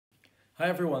Hi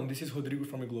everyone, this is Rodrigo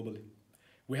from uGlobally.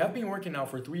 We have been working now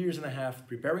for 3 years and a half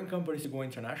preparing companies to go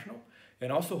international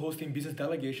and also hosting business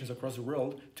delegations across the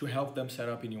world to help them set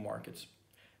up in new markets.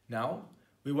 Now,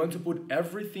 we want to put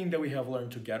everything that we have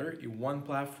learned together in one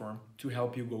platform to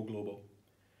help you go global.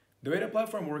 The way the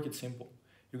platform works is simple.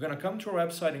 You're going to come to our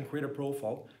website and create a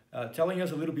profile telling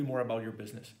us a little bit more about your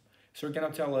business. So you're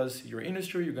going to tell us your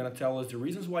industry, you're going to tell us the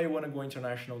reasons why you want to go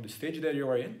international, the stage that you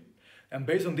are in, and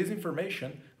based on this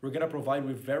information, we're going to provide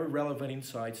with very relevant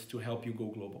insights to help you go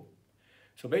global.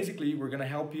 So basically, we're going to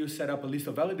help you set up a list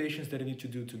of validations that you need to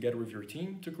do together with your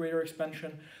team to create your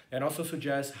expansion, and also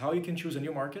suggest how you can choose a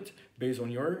new market based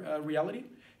on your reality,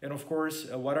 and of course,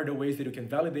 what are the ways that you can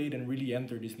validate and really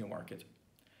enter this new market.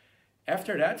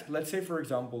 After that, let's say, for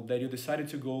example, that you decided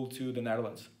to go to the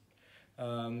Netherlands.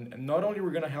 Not only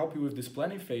we're going to help you with this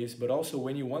planning phase, but also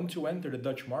when you want to enter the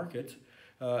Dutch market,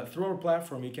 through our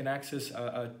platform, you can access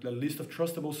a list of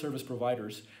trustable service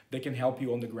providers that can help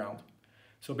you on the ground.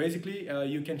 So basically,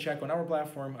 you can check on our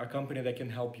platform a company that can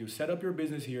help you set up your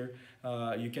business here.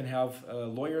 You can have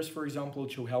lawyers, for example,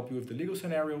 to help you with the legal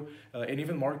scenario, and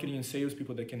even marketing and sales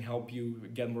people that can help you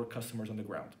get more customers on the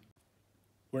ground.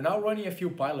 We're now running a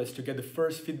few pilots to get the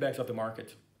first feedbacks of the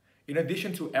market. In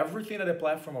addition to everything that the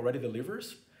platform already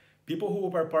delivers, people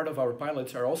who are part of our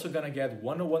pilots are also going to get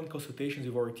one-on-one consultations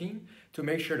with our team to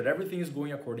make sure that everything is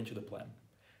going according to the plan.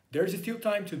 There's still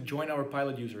time to join our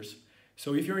pilot users.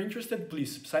 So if you're interested,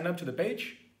 please sign up to the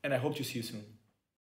page, and I hope to see you soon.